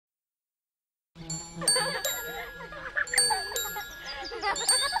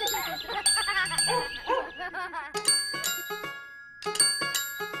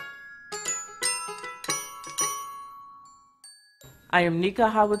I am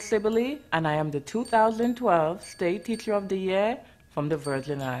Nneka Howard-Sibilly, and I am the 2012 State Teacher of the Year from the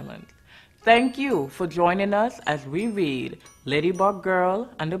Virgin Islands. Thank you for joining us as we read Ladybug Girl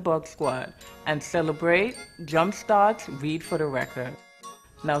and the Bug Squad and celebrate Jumpstart's Read for the Record.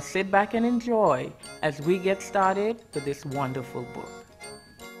 Now sit back and enjoy as we get started with this wonderful book.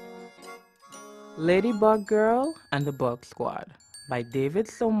 Ladybug Girl and the Bug Squad by David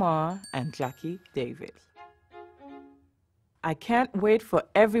Soman and Jacky Davis. I can't wait for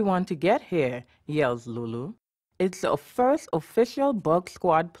everyone to get here, yells Lulu. It's the first official Bug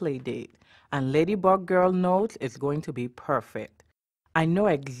Squad playdate, and Ladybug Girl knows it's going to be perfect. I know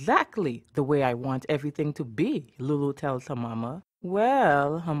exactly the way I want everything to be, Lulu tells her mama.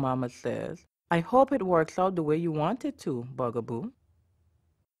 Well, her mama says, I hope it works out the way you want it to, Bugaboo.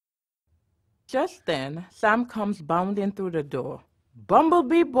 Just then, Sam comes bounding through the door.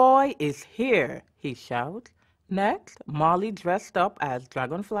 Bumblebee Boy is here, he shouts. Next, Molly, dressed up as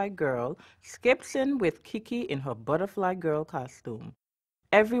Dragonfly Girl, skips in with Kiki in her Butterfly Girl costume.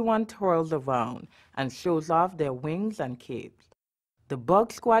 Everyone twirls around and shows off their wings and capes. The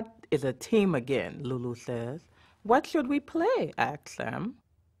Bug Squad is a team again, Lulu says. What should we play? Asks Sam.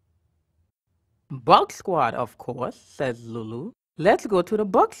 Bug Squad, of course, says Lulu. Let's go to the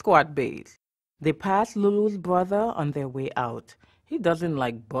Bug Squad base. They pass Lulu's brother on their way out. He doesn't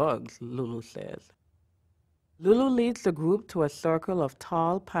like bugs, Lulu says. Lulu leads the group to a circle of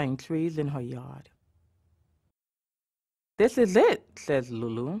tall pine trees in her yard. This is it, says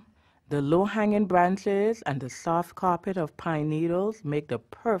Lulu. The low-hanging branches and the soft carpet of pine needles make the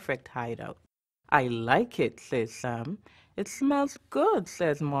perfect hideout. I like it, says Sam. It smells good,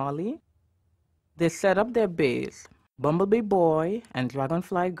 says Molly. They set up their base. Bumblebee Boy and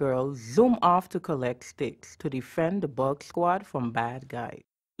Dragonfly Girl zoom off to collect sticks to defend the Bug Squad from bad guys.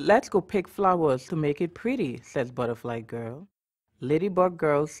 Let's go pick flowers to make it pretty, says Butterfly Girl. Ladybug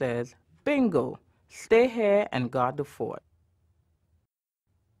Girl says, Bingo! Stay here and guard the fort.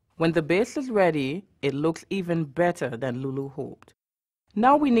 When the base is ready, it looks even better than Lulu hoped.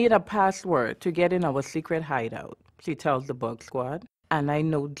 Now we need a password to get in our secret hideout, she tells the Bug Squad, and I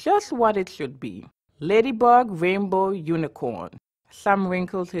know just what it should be. Ladybug, Rainbow, Unicorn. Sam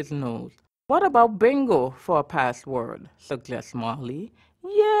wrinkles his nose. What about bingo for a password, suggests Molly.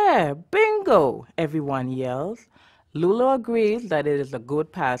 Yeah, bingo, everyone yells. Lulu agrees that it is a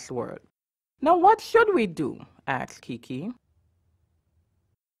good password. Now what should we do? Asks Kiki.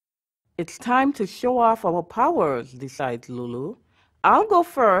 It's time to show off our powers, decides Lulu. I'll go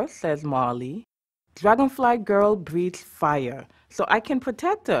first, says Molly. Dragonfly Girl breathes fire, so I can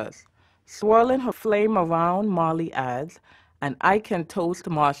protect us. Swirling her flame around, Molly adds, and I can toast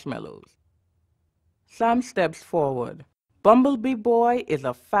marshmallows. Sam steps forward. Bumblebee Boy is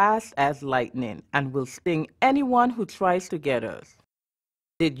as fast as lightning and will sting anyone who tries to get us.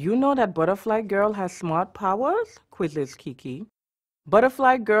 Did you know that Butterfly Girl has smart powers? Quizzes Kiki.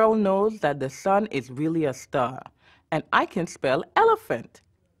 Butterfly Girl knows that the sun is really a star, and I can spell elephant.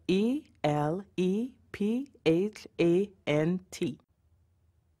 E-L-E-P-H-A-N-T.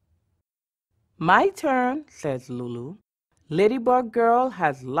 My turn, says Lulu. Ladybug Girl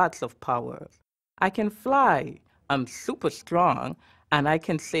has lots of powers. I can fly, I'm super strong, and I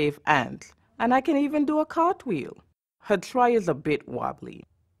can save ants, and I can even do a cartwheel. Her try is a bit wobbly.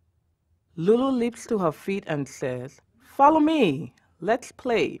 Lulu leaps to her feet and says, Follow me, let's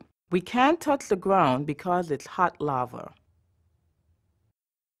play. We can't touch the ground because it's hot lava.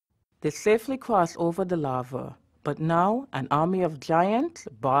 They safely cross over the lava, but now an army of giants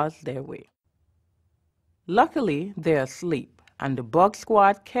bars their way. Luckily, they're asleep, and the Bug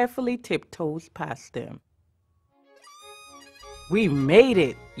Squad carefully tiptoes past them. We made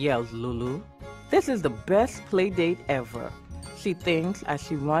it, yells Lulu. This is the best play date ever, she thinks as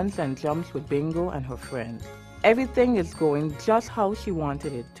she runs and jumps with Bingo and her friends. Everything is going just how she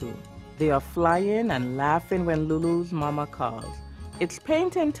wanted it to. They are flying and laughing when Lulu's mama calls. It's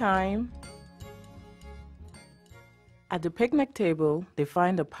painting time. At the picnic table, they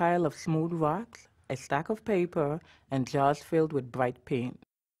find a pile of smooth rocks, a stack of paper, and jars filled with bright paint.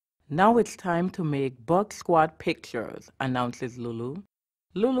 Now it's time to make Bug Squad pictures, announces Lulu.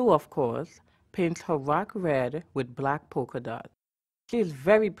 Lulu, of course, paints her rock red with black polka dots. She is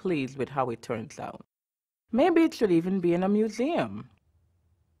very pleased with how it turns out. Maybe it should even be in a museum.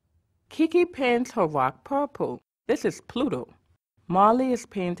 Kiki paints her rock purple. This is Pluto. Molly is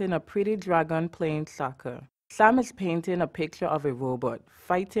painting a pretty dragon playing soccer. Sam is painting a picture of a robot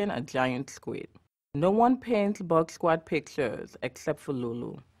fighting a giant squid. No one paints Bug Squad pictures except for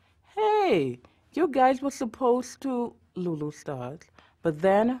Lulu. Hey, You guys were supposed to, Lulu starts, but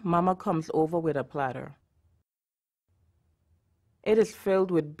then Mama comes over with a platter. It is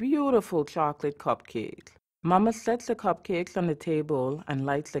filled with beautiful chocolate cupcakes. Mama sets the cupcakes on the table and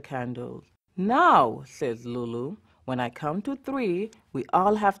lights the candles. Now, says Lulu, when I count to 3, we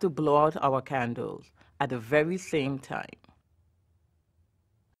all have to blow out our candles at the very same time.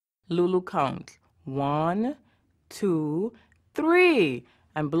 Lulu counts 1, 2, 3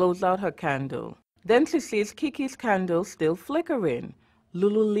 and blows out her candle. Then she sees Kiki's candle still flickering.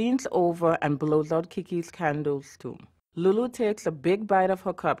 Lulu leans over and blows out Kiki's candles too. Lulu takes a big bite of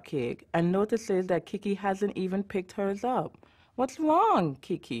her cupcake and notices that Kiki hasn't even picked hers up. What's wrong,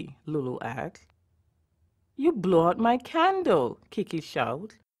 Kiki? Lulu asks. You blew out my candle, Kiki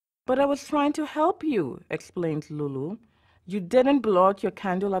shouts. But I was trying to help you, explains Lulu. You didn't blow out your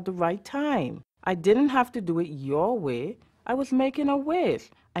candle at the right time. I didn't have to do it your way. I was making a wish,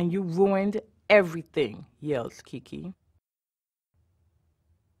 and you ruined everything, yells Kiki.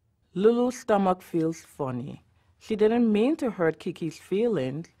 Lulu's stomach feels funny. She didn't mean to hurt Kiki's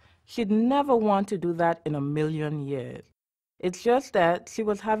feelings. She'd never want to do that in a million years. It's just that she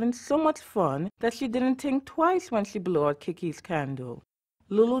was having so much fun that she didn't think twice when she blew out Kiki's candle.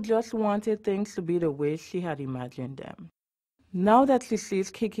 Lulu just wanted things to be the way she had imagined them. Now that she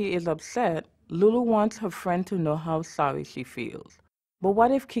sees Kiki is upset, Lulu wants her friend to know how sorry she feels. But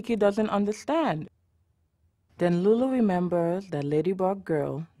what if Kiki doesn't understand? Then Lulu remembers that Ladybug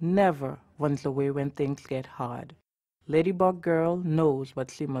Girl never runs away when things get hard. Ladybug Girl knows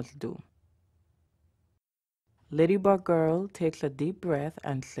what she must do. Ladybug Girl takes a deep breath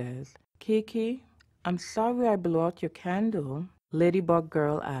and says, Kiki, I'm sorry I blew out your candle. Ladybug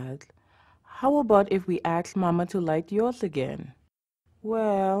Girl adds, how about if we ask Mama to light yours again?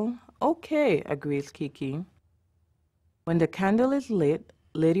 Well, okay, agrees Kiki. When the candle is lit,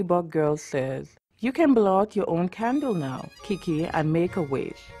 Ladybug Girl says, you can blow out your own candle now, Kiki, and make a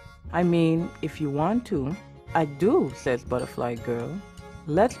wish. I mean, if you want to. I do, says Butterfly Girl.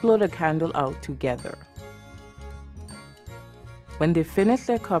 Let's blow the candle out together. When they finish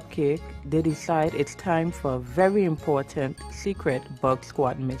their cupcake, they decide it's time for a very important secret Bug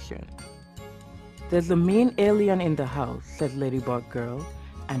Squad mission. There's a mean alien in the house, says Ladybug Girl,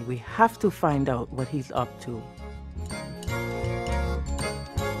 and we have to find out what he's up to.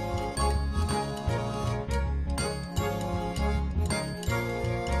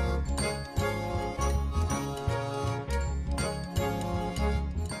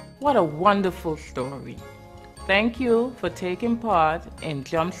 What a wonderful story. Thank you for taking part in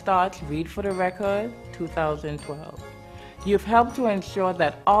Jumpstart's Read for the Record 2012. You've helped to ensure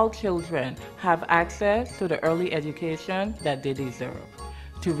that all children have access to the early education that they deserve.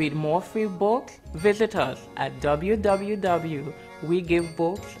 To read more free books, visit us at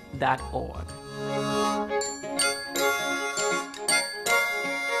www.wegivebooks.org.